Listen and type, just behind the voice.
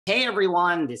Hey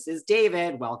everyone, this is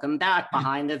David. Welcome back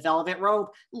behind the velvet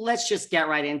rope. Let's just get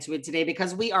right into it today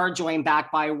because we are joined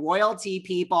back by royalty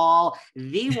people,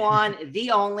 the one, the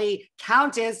only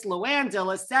Countess Luann de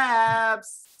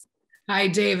Lesseps. Hi,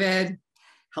 David.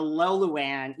 Hello,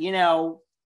 Luann.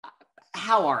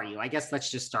 How are you? I guess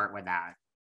let's just start with that.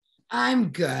 I'm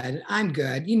good.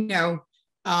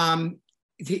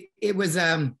 It was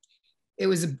an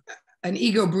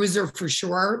ego bruiser for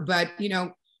sure, but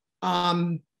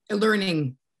a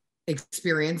learning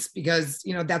experience because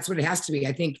that's what it has to be.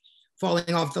 I think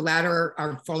falling off the ladder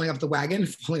or falling off the wagon,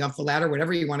 falling off the ladder,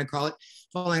 whatever you want to call it,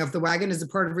 falling off the wagon is a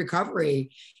part of recovery.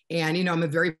 And I'm a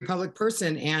very public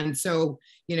person, and so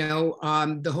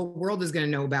the whole world is going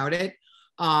to know about it.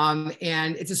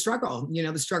 And it's a struggle.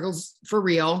 The struggle's for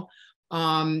real.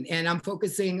 And I'm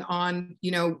focusing on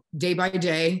day by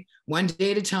day, one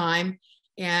day at a time.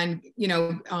 And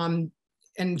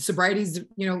and sobriety's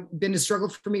been a struggle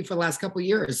for me for the last couple of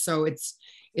years. So it's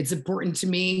important to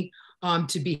me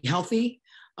to be healthy,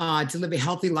 to live a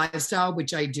healthy lifestyle,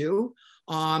 which I do.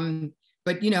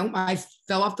 But I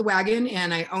fell off the wagon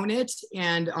and I own it,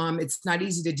 and it's not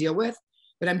easy to deal with,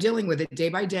 but I'm dealing with it day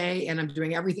by day, and I'm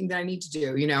doing everything that I need to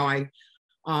do.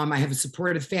 I have a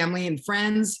supportive family and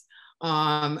friends.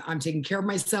 I'm taking care of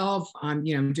myself. I'm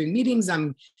doing meetings.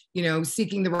 I'm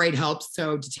seeking the right help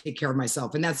to take care of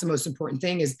myself, and that's the most important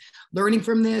thing, is learning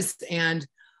from this. And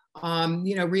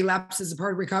relapse is a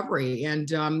part of recovery,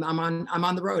 and I'm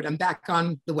on the road. I'm back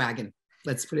on the wagon.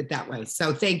 Let's put it that way.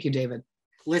 So thank you, David.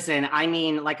 Listen, I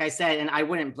mean, like I said, and I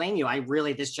wouldn't blame you.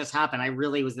 This just happened. I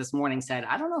really was this morning said,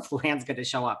 I don't know if Luann's going to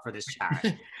show up for this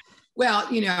chat. Well,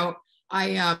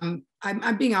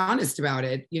 I'm being honest about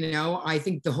it. I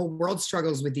think the whole world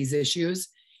struggles with these issues.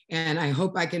 And I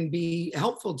hope I can be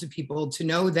helpful to people to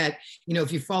know that,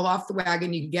 if you fall off the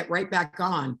wagon, you can get right back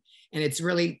on. And it's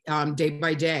really day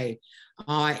by day.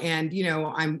 And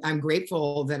I'm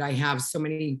grateful that I have so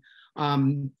many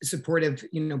supportive,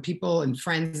 people and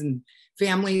friends and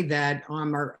family that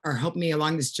are helping me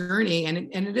along this journey. And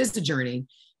it is a journey.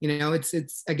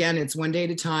 It's one day at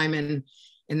a time. And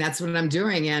that's what I'm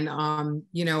doing. And, I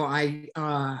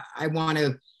want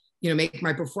to, make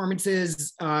my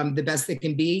performances the best they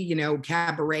can be.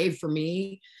 Cabaret for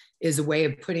me is a way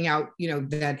of putting out,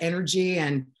 that energy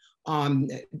and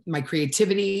my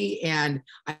creativity. And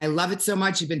I love it so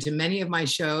much. I've been to many of my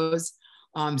shows.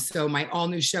 So my all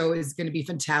new show is going to be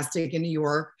fantastic in New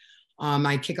York.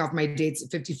 I kick off my dates at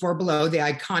 54 Below, the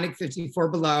iconic 54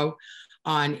 Below,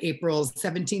 on April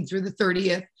 17th through the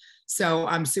 30th. So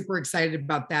I'm super excited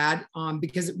about that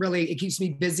because it keeps me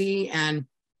busy, and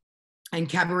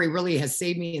cabaret really has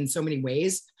saved me in so many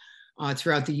ways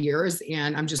throughout the years.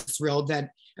 And I'm just thrilled that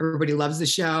everybody loves the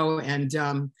show. And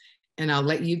I'll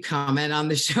let you comment on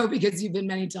the show because you've been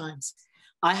many times.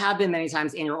 I have been many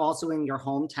times, and you're also in your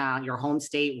hometown, your home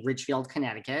state, Ridgefield,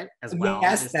 Connecticut, as well.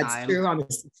 Yes, that's true. On the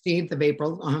 16th of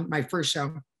April, my first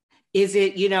show. Is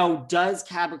it, does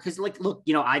cabaret, because look,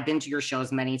 I've been to your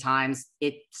shows many times,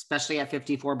 especially at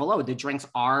 54 Below, the drinks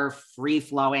are free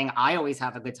flowing. I always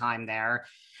have a good time there.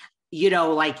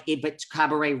 But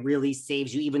cabaret really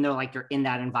saves you, even though you're in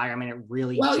that environment. It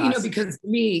really, because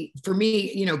for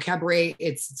me, cabaret,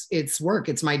 it's work.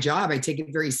 It's my job. I take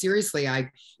it very seriously.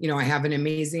 I have an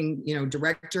amazing,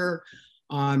 director,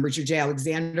 Richard J.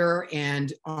 Alexander,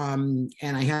 and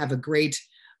I have a great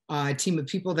team of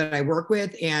people that I work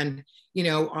with. And,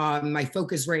 my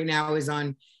focus right now is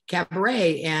on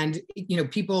cabaret, and,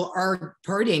 people are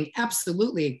partying.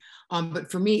 Absolutely. But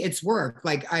for me, it's work.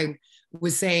 Like I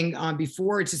was saying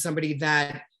before to somebody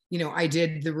that, I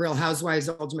did the Real Housewives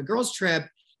Ultimate Girls Trip,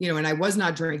 and I was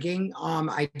not drinking.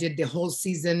 I did the whole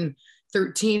season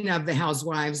 13 of the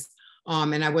Housewives,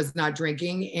 and I was not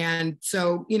drinking. And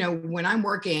so, when I'm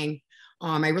working,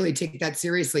 I really take that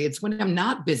seriously. It's when I'm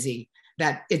not busy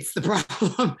that it's the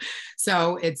problem.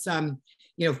 So it's,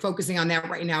 focusing on that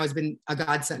right now has been a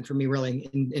godsend for me, really,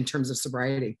 in terms of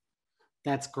sobriety.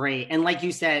 That's great. And like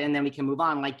you said, and then we can move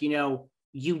on,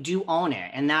 you do own it.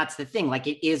 And that's the thing,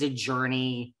 it is a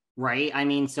journey, right? I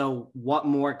mean, so what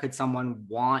more could someone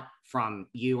want from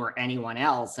you or anyone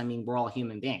else? I mean, we're all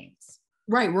human beings.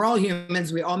 Right. We're all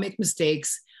humans. We all make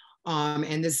mistakes.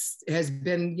 And this has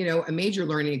been, a major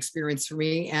learning experience for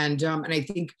me. And I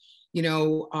think,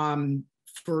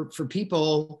 for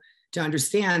people to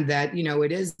understand that,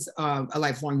 it is a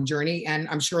lifelong journey. And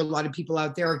I'm sure a lot of people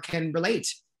out there can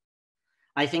relate.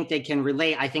 I think they can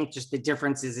relate. I think just the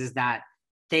difference is that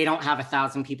they don't have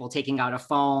 1,000 people taking out a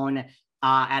phone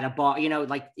at a bar,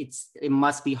 it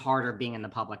must be harder being in the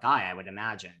public eye, I would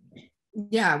imagine.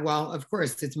 Yeah, well, of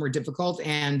course it's more difficult.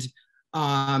 And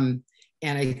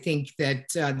I think that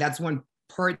that's one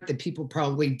part that people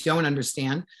probably don't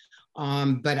understand.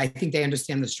 But I think they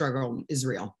understand the struggle is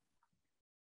real.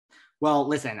 Well,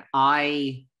 listen,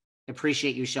 I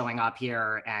appreciate you showing up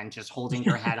here and just holding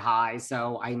your head high.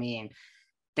 So, I mean,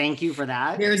 thank you for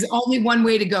that. There's only one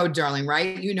way to go, darling,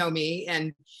 right? You know me,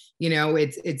 and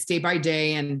it's day by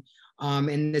day, and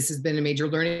this has been a major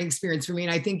learning experience for me.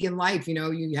 And I think in life,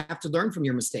 you have to learn from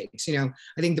your mistakes. I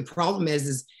think the problem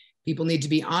is people need to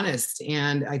be honest,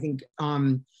 and I think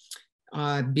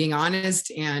being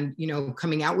honest and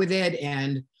coming out with it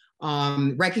and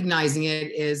recognizing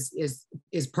it is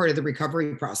part of the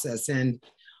recovery process, and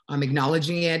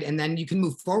acknowledging it, and then you can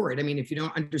move forward. I mean, if you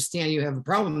don't understand you have a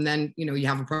problem, then you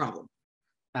have a problem.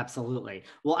 Absolutely.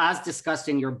 Well, as discussed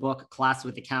in your book, Class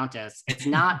with the Countess, it's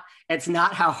not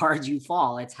how hard you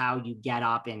fall, it's how you get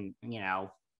up and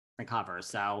recover.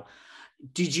 So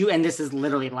did you, and this is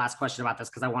literally the last question about this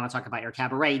because I want to talk about your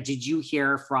cabaret, did you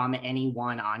hear from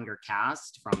anyone on your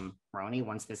cast from RHONY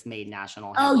once this made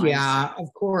national headlines? Oh yeah,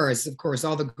 of course.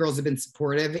 All the girls have been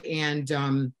supportive, and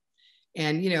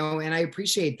I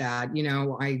appreciate that.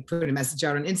 I put a message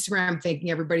out on Instagram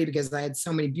thanking everybody because I had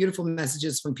so many beautiful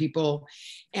messages from people,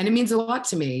 and it means a lot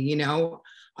to me.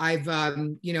 I've had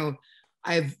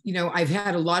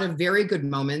a lot of very good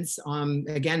moments,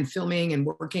 again, filming and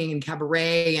working in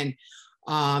cabaret, and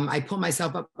I pull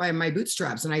myself up by my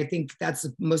bootstraps. And I think that's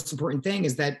the most important thing,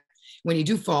 is that when you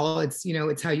do fall, it's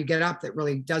how you get up that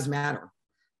really does matter.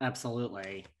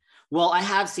 Absolutely. Well, I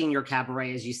have seen your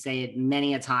cabaret, as you say it,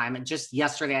 many a time. And just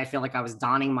yesterday, I feel like I was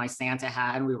donning my Santa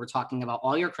hat and we were talking about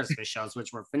all your Christmas shows,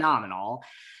 which were phenomenal.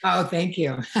 Oh, thank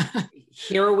you.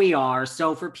 Here we are.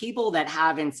 So for people that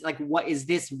haven't, what is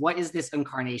this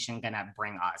incarnation going to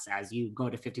bring us as you go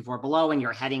to 54 Below and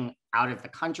you're heading out of the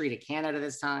country to Canada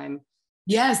this time?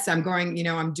 Yes, I'm going,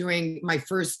 I'm doing my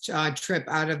first trip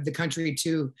out of the country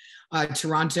to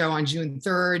Toronto on June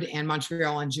 3rd and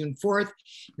Montreal on June 4th.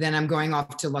 Then I'm going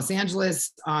off to Los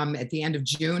Angeles at the end of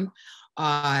June.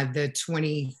 The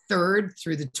 23rd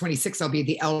through the 26th, I'll be at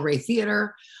the El Rey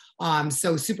Theater.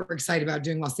 So super excited about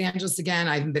doing Los Angeles again.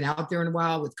 I haven't been out there in a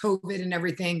while with COVID and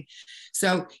everything.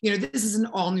 So, this is an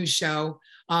all new show.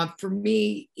 For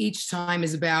me, each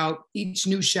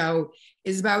new show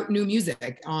is about new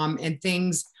music and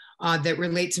things that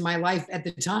relate to my life at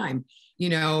the time.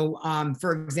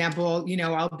 For example,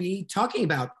 I'll be talking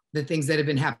about the things that have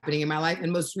been happening in my life,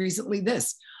 and most recently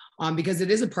this, because it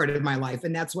is a part of my life,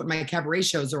 and that's what my cabaret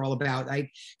shows are all about.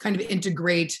 I kind of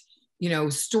integrate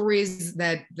stories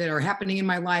that are happening in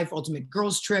my life, Ultimate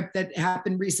Girls Trip that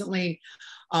happened recently,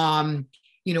 all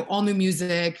new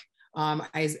music.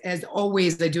 As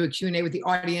always, I do a Q&A with the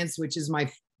audience, which is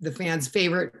the fans'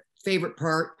 favorite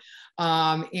part.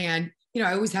 And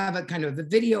I always have a kind of the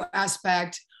video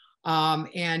aspect.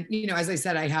 And as I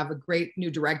said, I have a great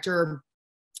new director.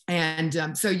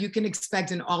 And so you can expect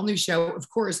an all new show. Of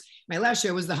course, my last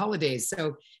show was the holidays,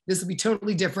 so this will be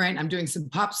totally different. I'm doing some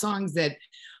pop songs that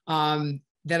I'm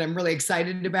really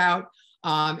excited about,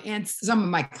 and some of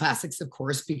my classics, of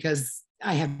course, because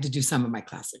I have to do some of my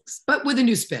classics, but with a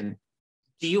new spin.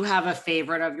 Do you have a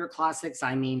favorite of your classics?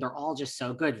 I mean, they're all just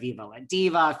so good. Viva La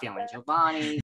Diva, Feeling Giovanni.